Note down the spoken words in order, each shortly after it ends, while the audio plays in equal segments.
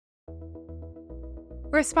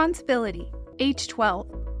Responsibility, age 12.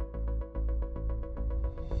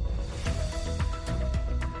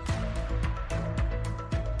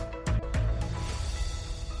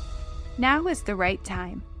 Now is the right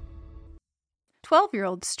time.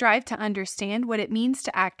 12-year-olds strive to understand what it means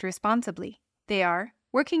to act responsibly. They are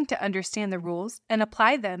working to understand the rules and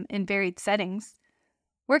apply them in varied settings,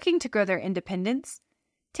 working to grow their independence,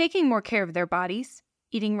 taking more care of their bodies,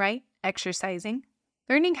 eating right, exercising,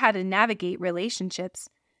 learning how to navigate relationships,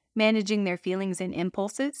 managing their feelings and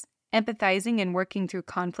impulses, empathizing and working through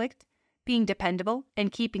conflict, being dependable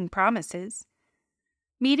and keeping promises,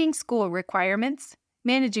 meeting school requirements,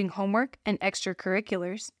 managing homework and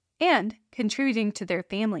extracurriculars, and contributing to their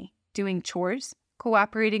family, doing chores,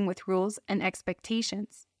 cooperating with rules and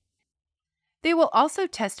expectations. They will also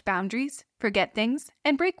test boundaries, forget things,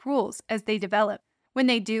 and break rules as they develop. When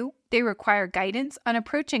they do, they require guidance on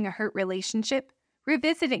approaching a hurt relationship,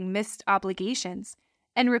 revisiting missed obligations,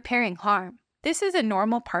 and repairing harm. This is a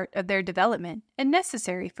normal part of their development and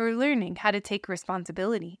necessary for learning how to take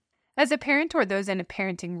responsibility. As a parent or those in a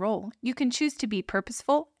parenting role, you can choose to be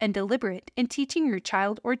purposeful and deliberate in teaching your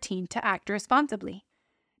child or teen to act responsibly.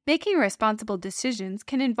 Making responsible decisions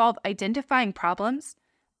can involve identifying problems,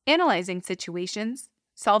 analyzing situations,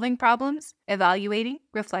 solving problems, evaluating,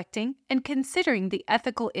 reflecting, and considering the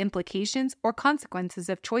ethical implications or consequences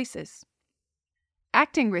of choices.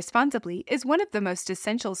 Acting responsibly is one of the most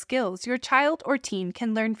essential skills your child or teen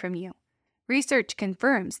can learn from you. Research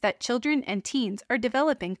confirms that children and teens are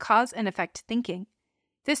developing cause and effect thinking.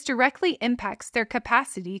 This directly impacts their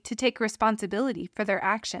capacity to take responsibility for their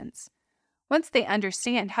actions. Once they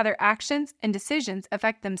understand how their actions and decisions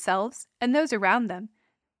affect themselves and those around them,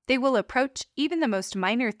 they will approach even the most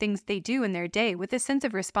minor things they do in their day with a sense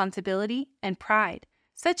of responsibility and pride.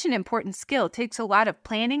 Such an important skill takes a lot of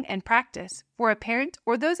planning and practice for a parent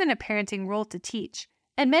or those in a parenting role to teach,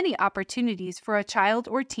 and many opportunities for a child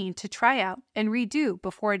or teen to try out and redo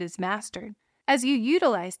before it is mastered. As you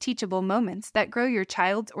utilize teachable moments that grow your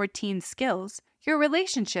child's or teen's skills, your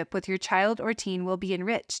relationship with your child or teen will be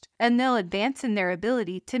enriched, and they'll advance in their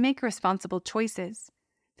ability to make responsible choices.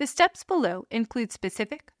 The steps below include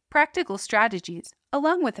specific, practical strategies,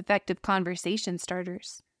 along with effective conversation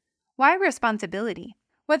starters. Why responsibility?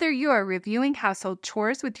 Whether you are reviewing household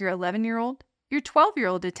chores with your 11-year-old, your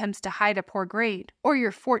 12-year-old attempts to hide a poor grade, or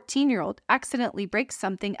your 14-year-old accidentally breaks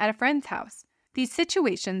something at a friend's house, these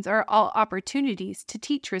situations are all opportunities to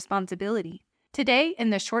teach responsibility. Today, in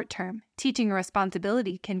the short term, teaching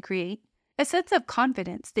responsibility can create a sense of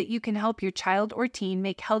confidence that you can help your child or teen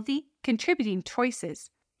make healthy, contributing choices,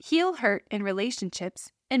 heal hurt in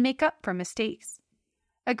relationships, and make up for mistakes.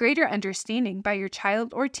 A greater understanding by your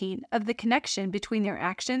child or teen of the connection between their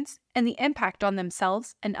actions and the impact on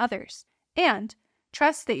themselves and others, and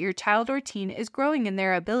trust that your child or teen is growing in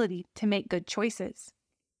their ability to make good choices.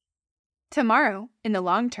 Tomorrow, in the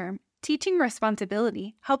long term, teaching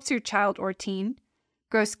responsibility helps your child or teen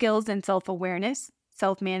grow skills in self-awareness,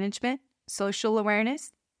 self-management, social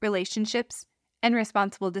awareness, relationships, and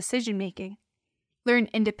responsible decision-making, learn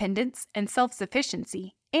independence and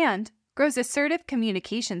self-sufficiency, and grows assertive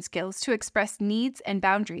communication skills to express needs and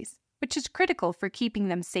boundaries, which is critical for keeping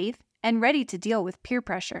them safe and ready to deal with peer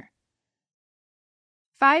pressure.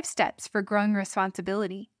 5 steps for growing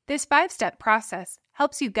responsibility. This 5-step process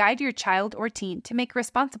helps you guide your child or teen to make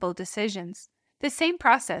responsible decisions. The same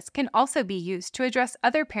process can also be used to address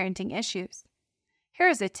other parenting issues. Here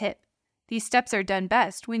is a tip. These steps are done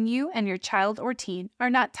best when you and your child or teen are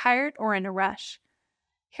not tired or in a rush.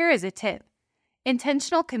 Here is a tip.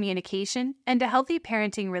 Intentional communication and a healthy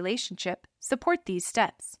parenting relationship support these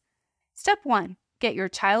steps. Step 1. Get your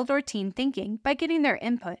child or teen thinking by getting their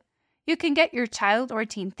input. You can get your child or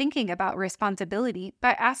teen thinking about responsibility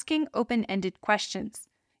by asking open-ended questions.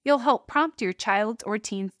 You'll help prompt your child's or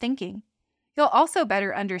teen's thinking. You'll also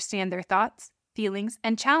better understand their thoughts, feelings,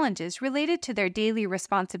 and challenges related to their daily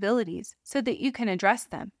responsibilities so that you can address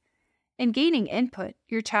them. In gaining input,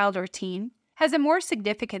 your child or teen has a more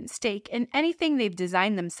significant stake in anything they've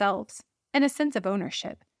designed themselves, and a sense of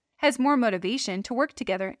ownership, has more motivation to work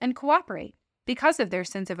together and cooperate because of their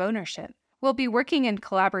sense of ownership. Will be working in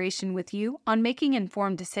collaboration with you on making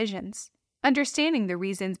informed decisions, understanding the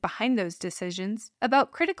reasons behind those decisions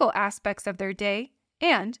about critical aspects of their day,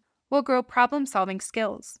 and will grow problem-solving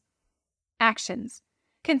skills. Actions.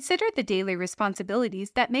 Consider the daily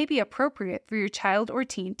responsibilities that may be appropriate for your child or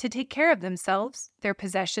teen to take care of themselves, their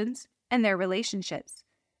possessions, and their relationships.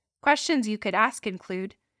 Questions you could ask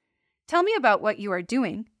include, tell me about what you are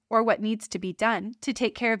doing or what needs to be done to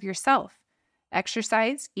take care of yourself.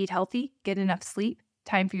 Exercise, eat healthy, get enough sleep,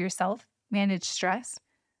 time for yourself, manage stress.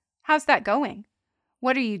 How's that going?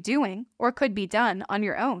 What are you doing or could be done on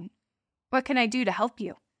your own? What can I do to help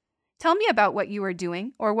you? Tell me about what you are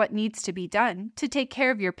doing or what needs to be done to take care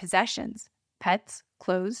of your possessions, pets,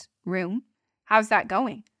 clothes, room. How's that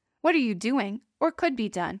going? What are you doing or could be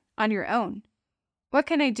done on your own? What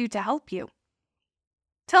can I do to help you?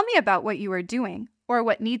 Tell me about what you are doing or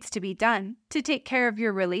what needs to be done to take care of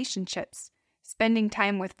your relationships, spending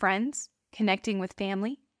time with friends, connecting with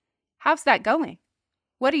family. How's that going?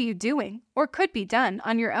 What are you doing or could be done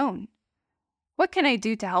on your own? What can I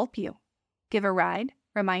do to help you? Give a ride,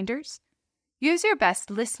 reminders. Use your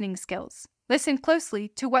best listening skills. Listen closely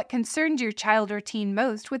to what concerns your child or teen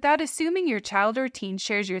most without assuming your child or teen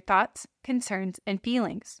shares your thoughts, concerns, and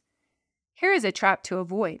feelings. Here is a trap to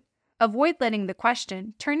avoid. Avoid letting the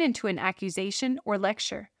question turn into an accusation or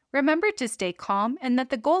lecture. Remember to stay calm and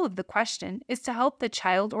that the goal of the question is to help the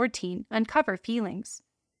child or teen uncover feelings.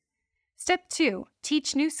 Step 2.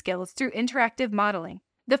 Teach new skills through interactive modeling.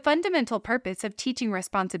 The fundamental purpose of teaching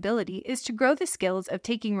responsibility is to grow the skills of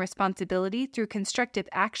taking responsibility through constructive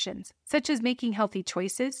actions, such as making healthy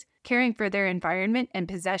choices, caring for their environment and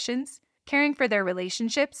possessions, caring for their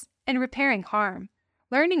relationships, and repairing harm.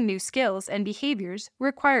 Learning new skills and behaviors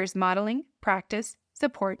requires modeling, practice,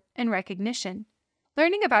 support, and recognition.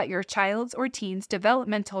 Learning about your child's or teen's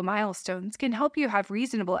developmental milestones can help you have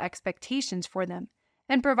reasonable expectations for them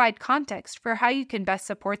and provide context for how you can best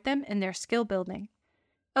support them in their skill building.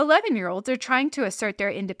 11-year-olds are trying to assert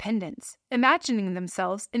their independence, imagining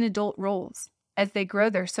themselves in adult roles. As they grow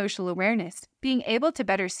their social awareness, being able to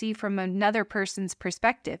better see from another person's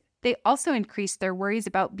perspective, they also increase their worries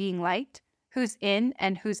about being liked, who's in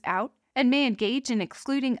and who's out, and may engage in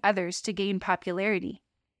excluding others to gain popularity.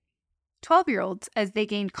 12-year-olds, as they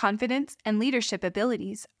gain confidence and leadership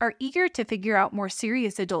abilities, are eager to figure out more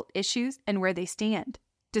serious adult issues and where they stand.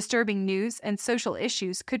 Disturbing news and social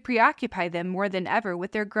issues could preoccupy them more than ever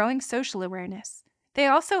with their growing social awareness. They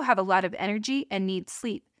also have a lot of energy and need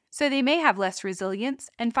sleep, so they may have less resilience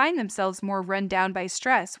and find themselves more run down by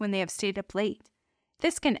stress when they have stayed up late.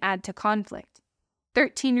 This can add to conflict.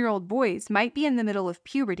 13-year-old boys might be in the middle of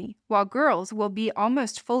puberty, while girls will be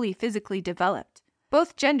almost fully physically developed.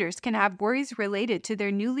 Both genders can have worries related to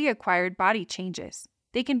their newly acquired body changes.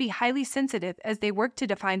 They can be highly sensitive as they work to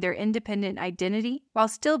define their independent identity while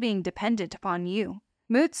still being dependent upon you.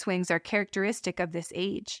 Mood swings are characteristic of this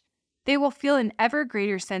age. They will feel an ever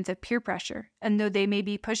greater sense of peer pressure, and though they may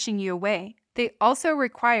be pushing you away, they also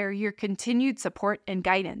require your continued support and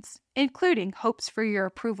guidance, including hopes for your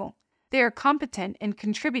approval. They are competent in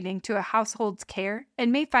contributing to a household's care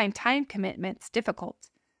and may find time commitments difficult.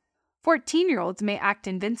 14-year-olds may act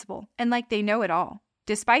invincible and like they know it all.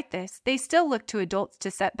 Despite this, they still look to adults to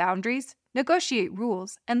set boundaries, negotiate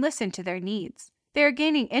rules, and listen to their needs. They are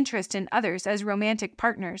gaining interest in others as romantic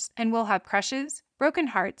partners and will have crushes, broken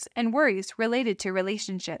hearts, and worries related to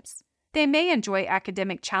relationships. They may enjoy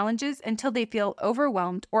academic challenges until they feel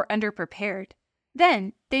overwhelmed or underprepared.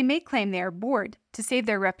 Then, they may claim they are bored to save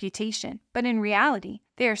their reputation, but in reality,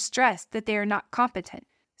 they are stressed that they are not competent.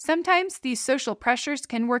 Sometimes these social pressures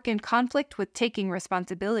can work in conflict with taking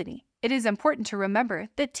responsibility. It is important to remember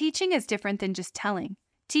that teaching is different than just telling.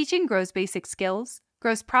 Teaching grows basic skills,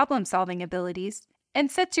 grows problem-solving abilities,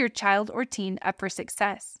 and sets your child or teen up for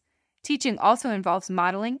success. Teaching also involves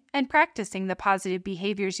modeling and practicing the positive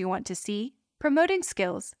behaviors you want to see, promoting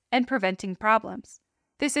skills, and preventing problems.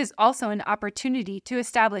 This is also an opportunity to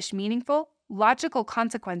establish meaningful, logical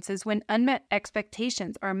consequences when unmet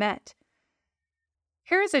expectations are met.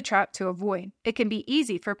 Here is a trap to avoid. It can be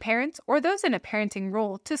easy for parents or those in a parenting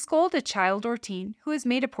role to scold a child or teen who has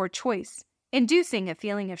made a poor choice, inducing a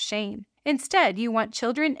feeling of shame. Instead, you want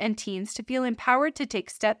children and teens to feel empowered to take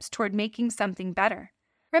steps toward making something better.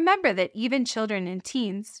 Remember that even children and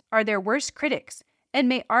teens are their worst critics and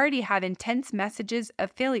may already have intense messages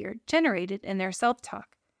of failure generated in their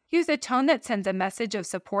self-talk. Use a tone that sends a message of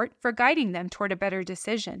support for guiding them toward a better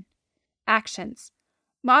decision. Actions.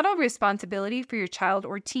 Model responsibility for your child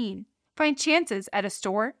or teen. Find chances at a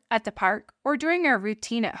store, at the park, or during a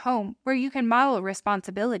routine at home where you can model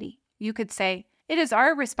responsibility. You could say, "It is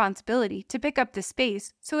our responsibility to pick up the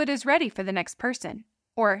space so it is ready for the next person."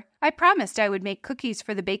 Or, "I promised I would make cookies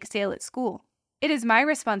for the bake sale at school. It is my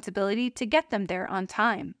responsibility to get them there on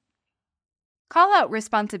time." Call out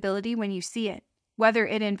responsibility when you see it, whether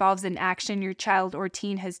it involves an action your child or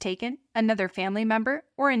teen has taken, another family member,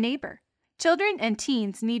 or a neighbor. Children and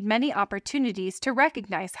teens need many opportunities to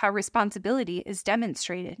recognize how responsibility is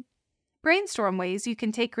demonstrated. Brainstorm ways you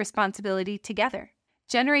can take responsibility together.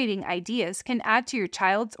 Generating ideas can add to your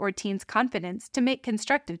child's or teen's confidence to make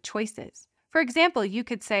constructive choices. For example, you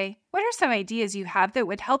could say, "What are some ideas you have that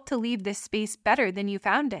would help to leave this space better than you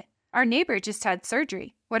found it? Our neighbor just had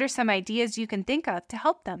surgery. What are some ideas you can think of to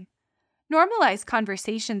help them?" Normalize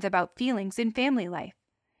conversations about feelings in family life.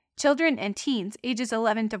 Children and teens ages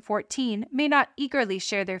 11 to 14 may not eagerly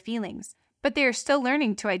share their feelings, but they are still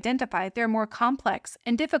learning to identify their more complex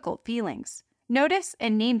and difficult feelings. Notice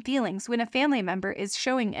and name feelings when a family member is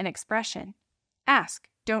showing an expression. Ask,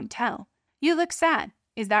 don't tell. "You look sad.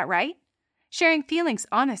 Is that right?" Sharing feelings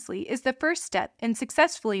honestly is the first step in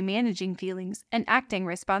successfully managing feelings and acting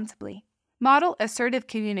responsibly. Model assertive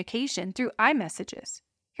communication through I messages.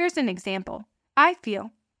 Here's an example. "I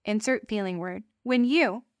feel," insert feeling word, "when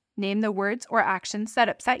you," name the words or actions that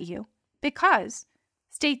upset you. "Because,"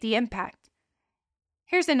 state the impact.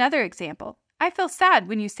 Here's another example. "I feel sad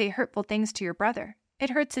when you say hurtful things to your brother. It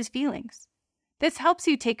hurts his feelings." This helps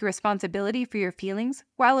you take responsibility for your feelings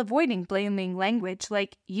while avoiding blaming language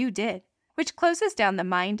like "you did," which closes down the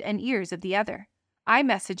mind and ears of the other. I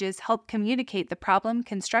messages help communicate the problem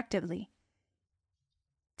constructively.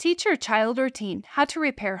 Teach your child or teen how to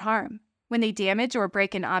repair harm. When they damage or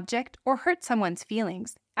break an object or hurt someone's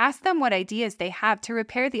feelings, ask them what ideas they have to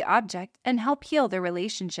repair the object and help heal the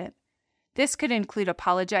relationship. This could include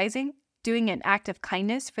apologizing, doing an act of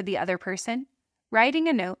kindness for the other person, writing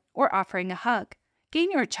a note, or offering a hug.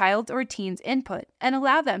 Gain your child or teen's input and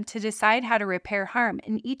allow them to decide how to repair harm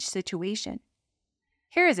in each situation.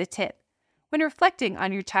 Here is a tip. When reflecting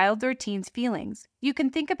on your child or teen's feelings, you can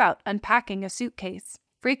think about unpacking a suitcase.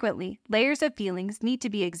 Frequently, layers of feelings need to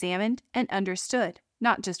be examined and understood,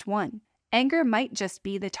 not just one. Anger might just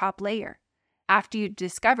be the top layer. After you've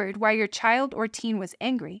discovered why your child or teen was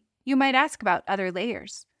angry, you might ask about other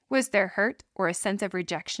layers. Was there hurt or a sense of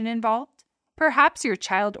rejection involved? Perhaps your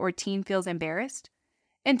child or teen feels embarrassed.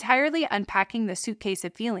 Entirely unpacking the suitcase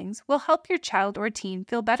of feelings will help your child or teen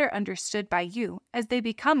feel better understood by you as they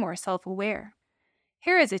become more self-aware.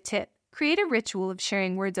 Here is a tip. Create a ritual of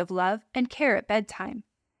sharing words of love and care at bedtime.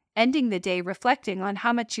 Ending the day reflecting on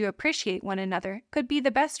how much you appreciate one another could be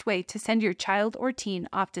the best way to send your child or teen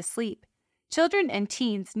off to sleep. Children and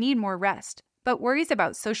teens need more rest, but worries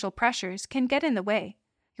about social pressures can get in the way.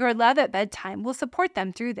 Your love at bedtime will support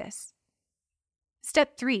them through this.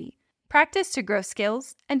 Step 3. Practice to grow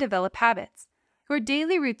skills and develop habits. Your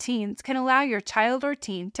daily routines can allow your child or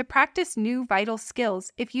teen to practice new vital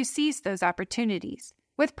skills if you seize those opportunities.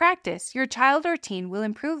 With practice, your child or teen will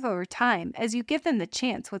improve over time as you give them the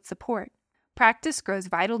chance with support. Practice grows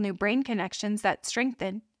vital new brain connections that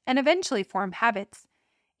strengthen and eventually form habits.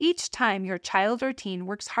 Each time your child or teen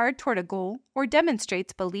works hard toward a goal or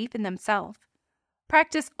demonstrates belief in themselves.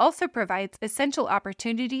 Practice also provides essential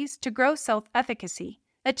opportunities to grow self-efficacy.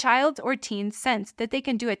 A child or teen sense that they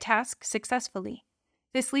can do a task successfully.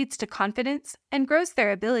 This leads to confidence and grows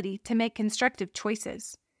their ability to make constructive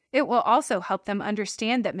choices. It will also help them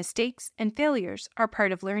understand that mistakes and failures are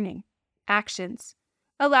part of learning. Actions.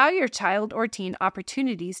 Allow your child or teen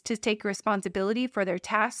opportunities to take responsibility for their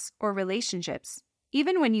tasks or relationships,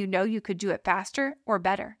 even when you know you could do it faster or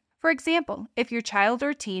better. For example, if your child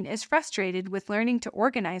or teen is frustrated with learning to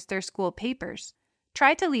organize their school papers,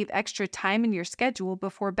 try to leave extra time in your schedule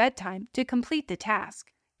before bedtime to complete the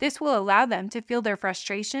task. This will allow them to feel their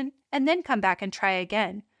frustration and then come back and try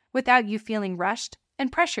again without you feeling rushed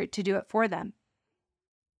and pressured to do it for them.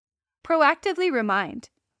 Proactively remind,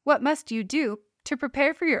 what must you do to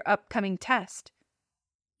prepare for your upcoming test?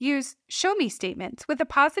 Use show me statements with a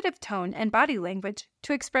positive tone and body language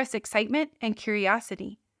to express excitement and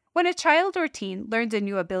curiosity. When a child or teen learns a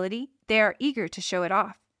new ability, they are eager to show it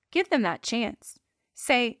off. Give them that chance.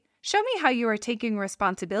 Say, show me how you are taking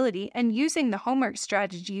responsibility and using the homework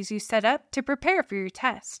strategies you set up to prepare for your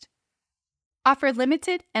test. Offer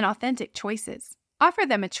limited and authentic choices. Offer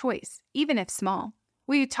them a choice, even if small.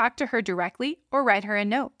 Will you talk to her directly or write her a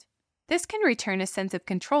note? This can return a sense of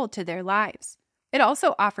control to their lives. It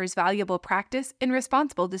also offers valuable practice in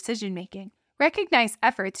responsible decision-making. Recognize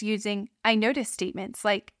efforts using I notice statements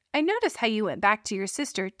like, I notice how you went back to your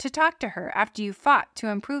sister to talk to her after you fought to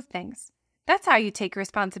improve things. That's how you take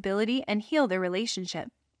responsibility and heal the relationship.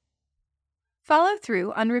 Follow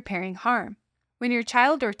through on repairing harm. When your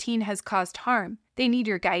child or teen has caused harm, they need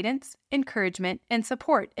your guidance, encouragement, and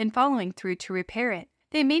support in following through to repair it.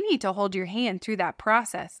 They may need to hold your hand through that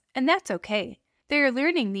process, and that's okay. They are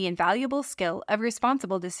learning the invaluable skill of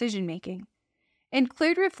responsible decision-making.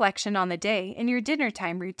 Include reflection on the day in your dinner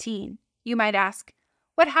time routine. You might ask,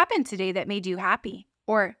 what happened today that made you happy?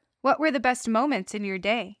 Or, what were the best moments in your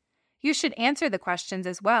day? You should answer the questions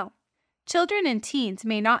as well. Children and teens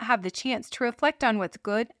may not have the chance to reflect on what's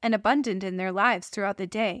good and abundant in their lives throughout the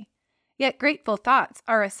day. Yet grateful thoughts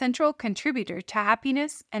are a central contributor to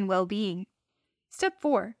happiness and well-being. Step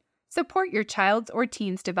 4. Support your child's or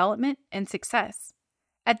teen's development and success.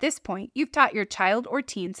 At this point, you've taught your child or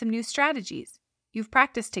teen some new strategies. You've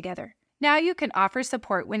practiced together. Now you can offer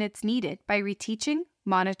support when it's needed by reteaching,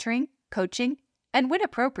 monitoring, coaching, and when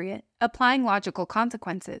appropriate, applying logical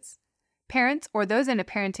consequences. Parents or those in a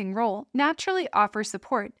parenting role naturally offer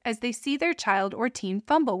support as they see their child or teen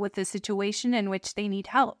fumble with the situation in which they need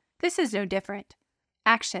help. This is no different.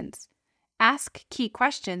 Actions. Ask key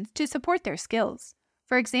questions to support their skills.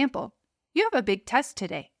 For example, you have a big test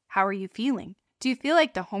today. How are you feeling? Do you feel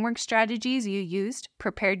like the homework strategies you used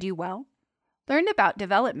prepared you well? Learn about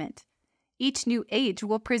development. Each new age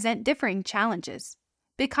will present differing challenges.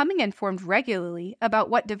 Becoming informed regularly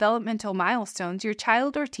about what developmental milestones your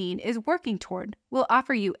child or teen is working toward will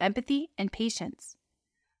offer you empathy and patience.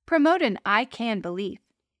 Promote an I can belief.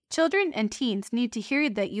 Children and teens need to hear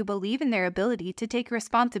that you believe in their ability to take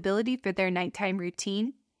responsibility for their nighttime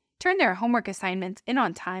routine, turn their homework assignments in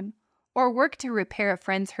on time, or work to repair a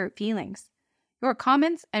friend's hurt feelings. Your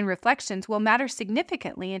comments and reflections will matter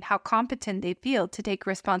significantly in how competent they feel to take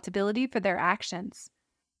responsibility for their actions.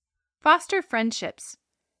 Foster friendships.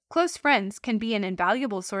 Close friends can be an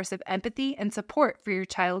invaluable source of empathy and support for your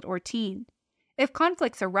child or teen. If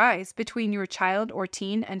conflicts arise between your child or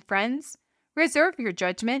teen and friends, reserve your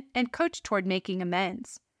judgment and coach toward making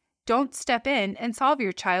amends. Don't step in and solve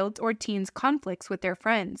your child's or teen's conflicts with their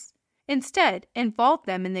friends. Instead, involve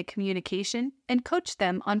them in the communication and coach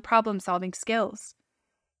them on problem-solving skills.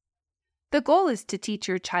 The goal is to teach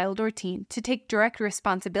your child or teen to take direct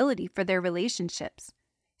responsibility for their relationships.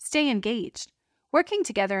 Stay engaged. Working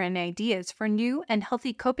together on ideas for new and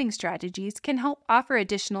healthy coping strategies can help offer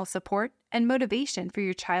additional support and motivation for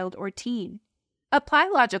your child or teen. Apply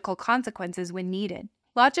logical consequences when needed.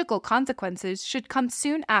 Logical consequences should come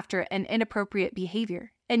soon after an inappropriate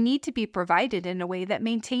behavior and need to be provided in a way that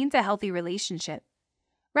maintains a healthy relationship.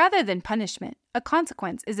 Rather than punishment, a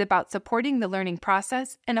consequence is about supporting the learning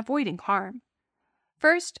process and avoiding harm.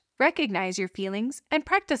 First, recognize your feelings and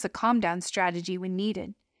practice a calm-down strategy when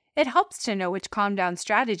needed. It helps to know which calm-down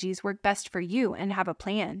strategies work best for you and have a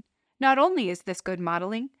plan. Not only is this good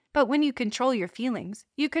modeling, but when you control your feelings,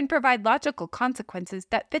 you can provide logical consequences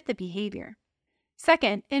that fit the behavior.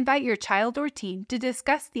 Second, invite your child or teen to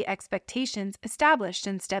discuss the expectations established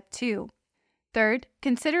in Step 2. Third,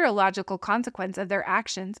 consider a logical consequence of their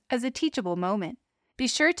actions as a teachable moment. Be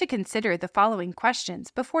sure to consider the following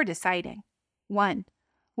questions before deciding. 1.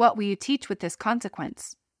 What will you teach with this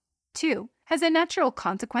consequence? 2. Has a natural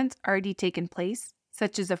consequence already taken place,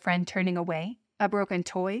 such as a friend turning away, a broken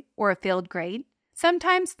toy, or a failed grade?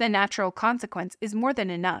 Sometimes the natural consequence is more than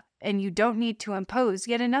enough, and you don't need to impose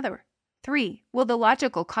yet another. 3. Will the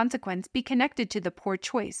logical consequence be connected to the poor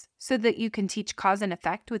choice so that you can teach cause and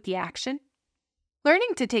effect with the action?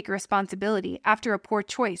 Learning to take responsibility after a poor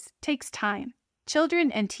choice takes time.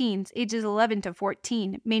 Children and teens ages 11 to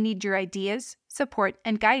 14 may need your ideas, support,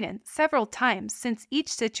 and guidance several times since each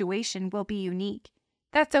situation will be unique.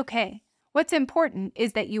 That's okay. What's important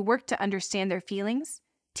is that you work to understand their feelings,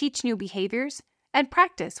 teach new behaviors, and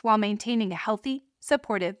practice while maintaining a healthy,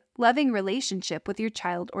 supportive, loving relationship with your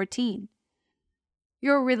child or teen.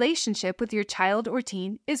 Your relationship with your child or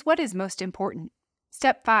teen is what is most important.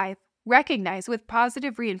 Step 5. Recognize with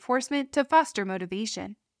positive reinforcement to foster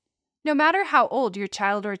motivation. No matter how old your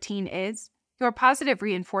child or teen is, your positive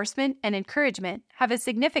reinforcement and encouragement have a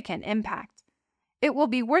significant impact. It will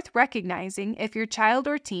be worth recognizing if your child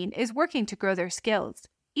or teen is working to grow their skills,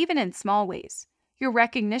 even in small ways. Your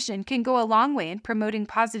recognition can go a long way in promoting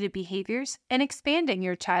positive behaviors and expanding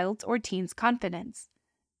your child's or teen's confidence.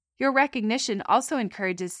 Your recognition also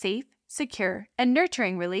encourages safe, secure, and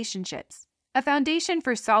nurturing relationships, a foundation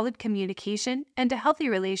for solid communication and a healthy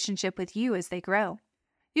relationship with you as they grow.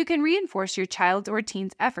 You can reinforce your child's or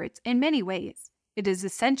teen's efforts in many ways. It is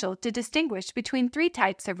essential to distinguish between 3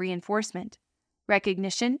 types of reinforcement: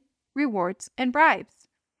 recognition, rewards, and bribes.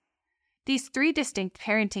 These 3 distinct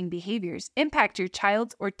parenting behaviors impact your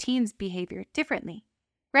child's or teen's behavior differently.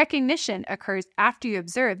 Recognition occurs after you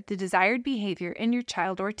observe the desired behavior in your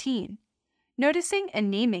child or teen. Noticing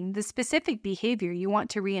and naming the specific behavior you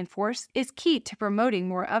want to reinforce is key to promoting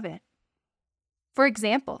more of it. For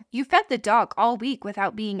example, you fed the dog all week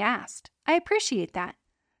without being asked. I appreciate that.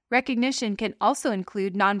 Recognition can also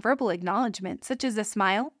include nonverbal acknowledgement such as a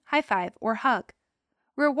smile, high five, or hug.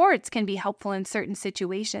 Rewards can be helpful in certain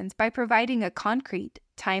situations by providing a concrete,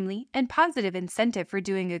 timely, and positive incentive for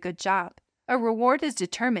doing a good job. A reward is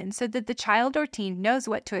determined so that the child or teen knows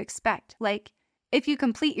what to expect, like, if you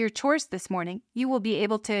complete your chores this morning, you will be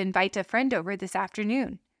able to invite a friend over this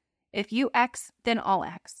afternoon. If you X, then I'll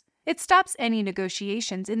X. It stops any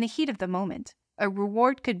negotiations in the heat of the moment. A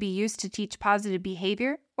reward could be used to teach positive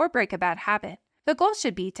behavior or break a bad habit. The goal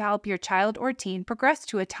should be to help your child or teen progress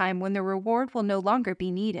to a time when the reward will no longer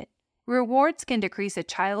be needed. Rewards can decrease a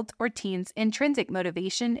child's or teen's intrinsic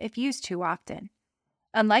motivation if used too often.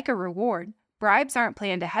 Unlike a reward, bribes aren't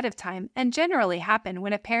planned ahead of time and generally happen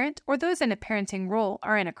when a parent or those in a parenting role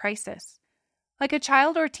are in a crisis, like a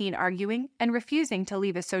child or teen arguing and refusing to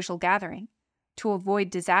leave a social gathering. To avoid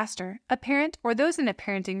disaster, a parent or those in a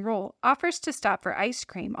parenting role offers to stop for ice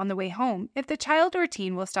cream on the way home if the child or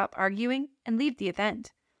teen will stop arguing and leave the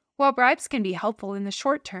event. While bribes can be helpful in the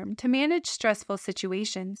short term to manage stressful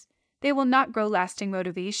situations, they will not grow lasting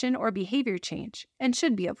motivation or behavior change and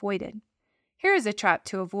should be avoided. Here is a trap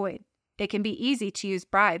to avoid. It can be easy to use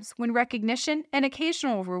bribes when recognition and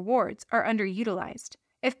occasional rewards are underutilized.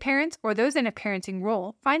 If parents or those in a parenting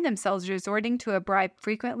role find themselves resorting to a bribe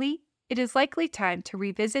frequently, it is likely time to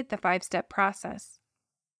revisit the 5-step process.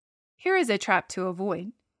 Here is a trap to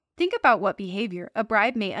avoid. Think about what behavior a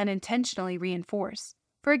bribe may unintentionally reinforce.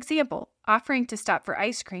 For example, offering to stop for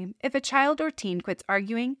ice cream if a child or teen quits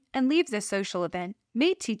arguing and leaves a social event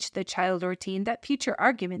may teach the child or teen that future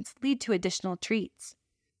arguments lead to additional treats.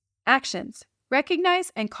 Actions.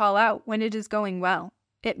 Recognize and call out when it is going well.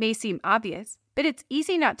 It may seem obvious, but it's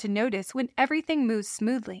easy not to notice when everything moves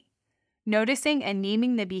smoothly. Noticing and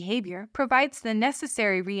naming the behavior provides the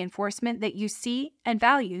necessary reinforcement that you see and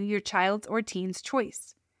value your child's or teen's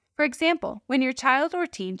choice. For example, when your child or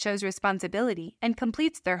teen shows responsibility and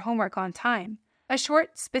completes their homework on time, a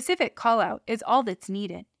short, specific call-out is all that's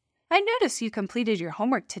needed. I notice you completed your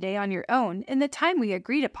homework today on your own in the time we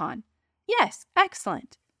agreed upon. Yes,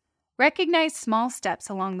 excellent. Recognize small steps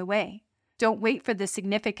along the way. Don't wait for the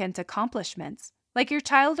significant accomplishments, like your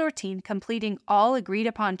child or teen completing all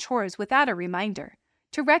agreed-upon chores without a reminder,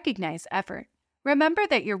 to recognize effort. Remember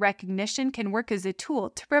that your recognition can work as a tool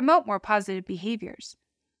to promote more positive behaviors.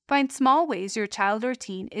 Find small ways your child or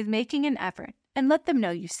teen is making an effort and let them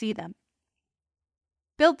know you see them.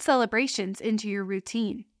 Build celebrations into your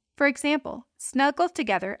routine. For example, snuggle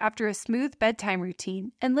together after a smooth bedtime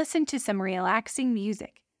routine and listen to some relaxing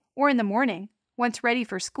music. Or in the morning, once ready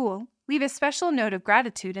for school, leave a special note of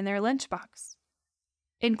gratitude in their lunchbox.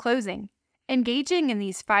 In closing, engaging in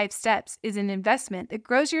these 5 steps is an investment that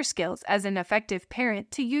grows your skills as an effective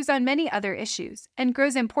parent to use on many other issues and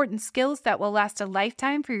grows important skills that will last a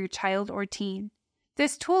lifetime for your child or teen.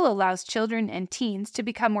 This tool allows children and teens to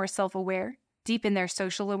become more self-aware, deepen their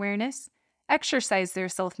social awareness, exercise their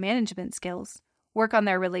self-management skills, work on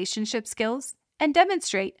their relationship skills, and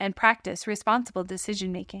demonstrate and practice responsible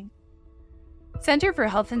decision-making. Center for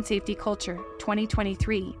Health and Safety Culture,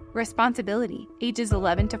 2023, Responsibility, ages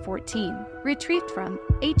 11 to 14, retrieved from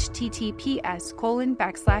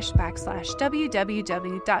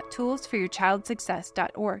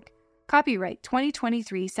https://www.toolsforyourchildsuccess.org. Copyright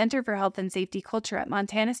 2023 Center for Health and Safety Culture at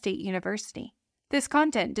Montana State University. This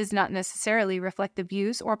content does not necessarily reflect the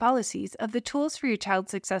views or policies of the Tools for Your Child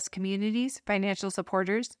Success communities, financial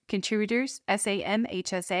supporters, contributors,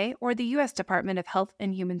 SAMHSA, or the U.S. Department of Health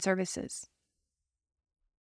and Human Services.